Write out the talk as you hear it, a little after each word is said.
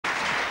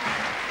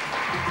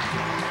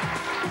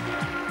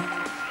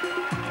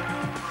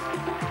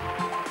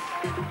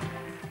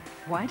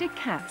Why did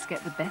cats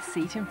get the best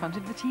seat in front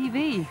of the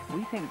TV?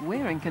 We think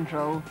we're in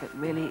control, but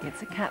really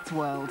it's a cat's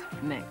world.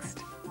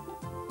 Next.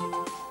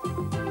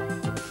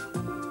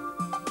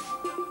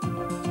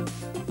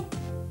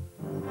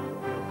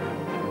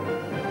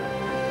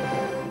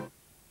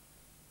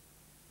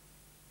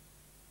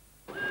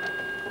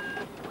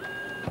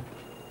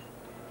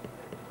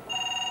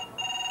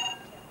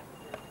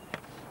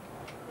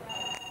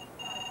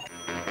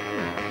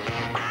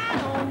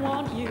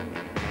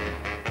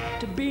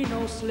 Be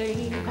no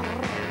slave.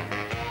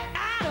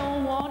 I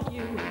don't want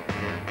you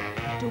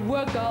to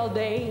work all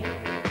day,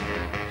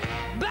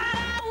 but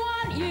I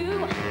want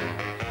you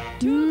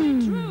to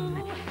be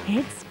true.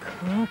 It's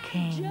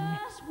cooking.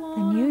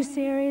 The new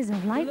series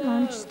of Light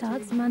Lunch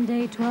starts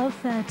Monday,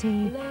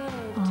 12:30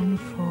 on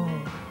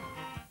 4.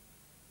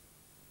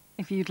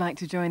 If you'd like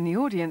to join the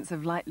audience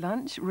of Light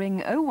Lunch, ring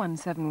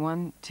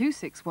 0171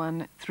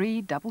 261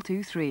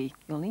 3223.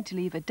 You'll need to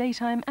leave a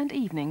daytime and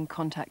evening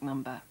contact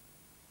number.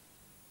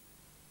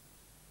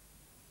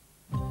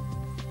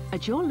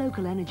 At your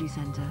local energy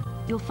centre,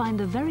 you'll find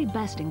the very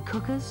best in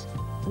cookers,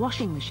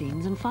 washing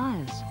machines and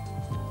fires.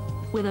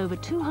 With over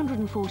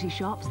 240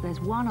 shops, there's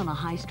one on a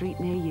high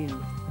street near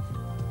you.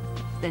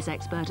 There's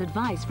expert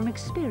advice from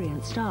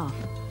experienced staff.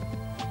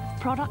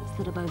 Products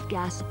that are both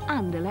gas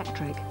and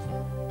electric,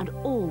 and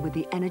all with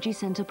the Energy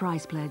Centre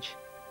price pledge.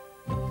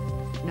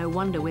 No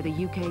wonder we're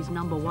the UK's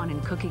 #1 in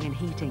cooking and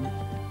heating.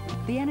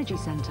 The Energy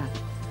Centre.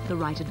 The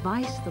right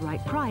advice, the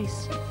right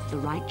price, the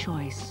right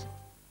choice.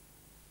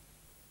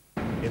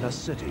 In a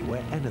city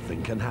where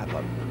anything can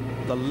happen,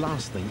 the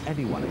last thing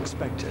anyone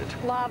expected...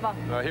 Lava.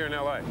 Here in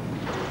LA.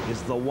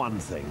 ...is the one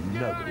thing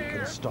nobody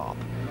can stop.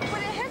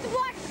 When it hits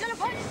black, it's gonna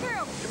punch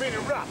through. You mean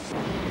erupt?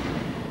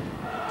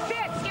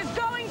 This is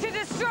going to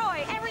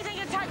destroy everything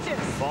it touches.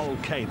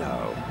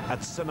 Volcano.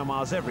 At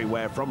cinemas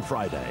everywhere from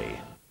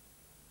Friday.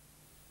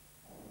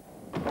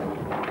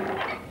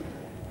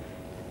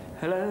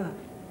 Hello?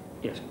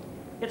 Yes.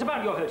 It's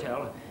about your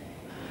hotel.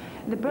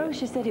 The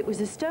brochure said it was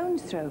a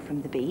stone's throw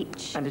from the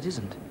beach. And it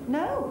isn't.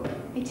 No,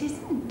 it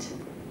isn't.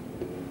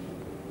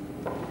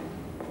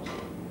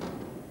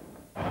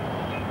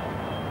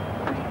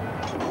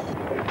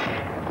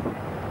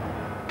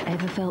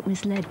 Ever felt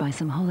misled by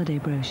some holiday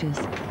brochures?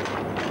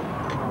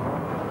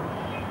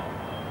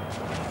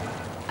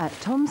 At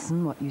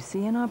Thomson, what you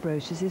see in our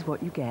brochures is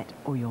what you get,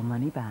 or your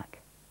money back.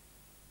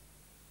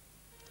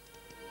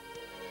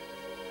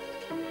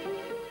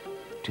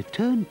 To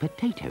turn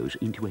potatoes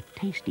into a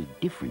tasty,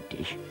 different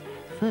dish,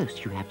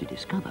 first you have to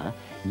discover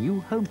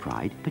new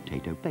Homepride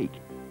potato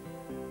bake.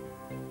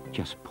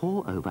 Just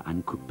pour over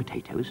uncooked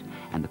potatoes,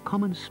 and the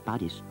common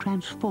spud is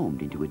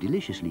transformed into a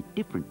deliciously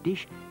different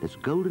dish that's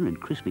golden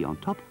and crispy on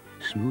top,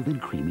 smooth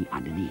and creamy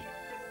underneath.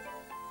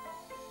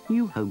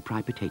 New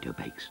Homepride potato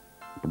bakes.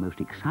 The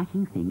most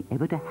exciting thing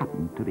ever to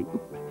happen to the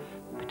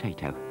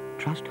potato.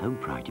 Trust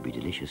Homepride to be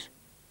delicious.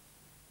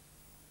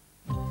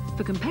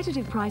 For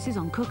competitive prices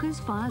on cookers,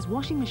 fires,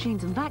 washing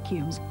machines and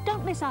vacuums,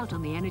 don't miss out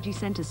on the Energy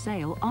Centre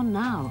sale on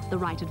now. The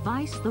right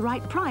advice, the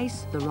right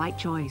price, the right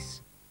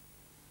choice.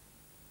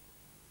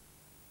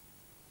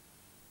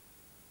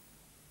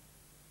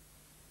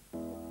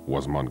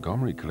 Was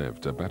Montgomery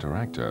Clift a better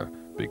actor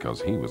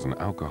because he was an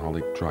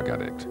alcoholic drug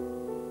addict?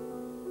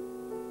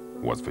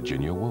 Was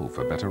Virginia Woolf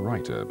a better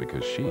writer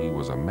because she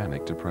was a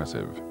manic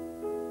depressive?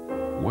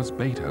 Was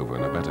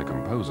Beethoven a better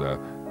composer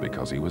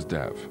because he was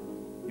deaf?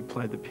 He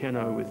played the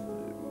piano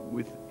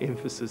with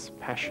emphasis,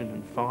 passion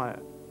and fire.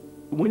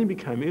 When he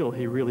became ill,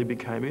 he really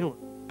became ill.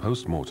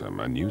 Postmortem,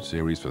 a new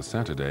series for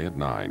Saturday at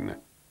 9.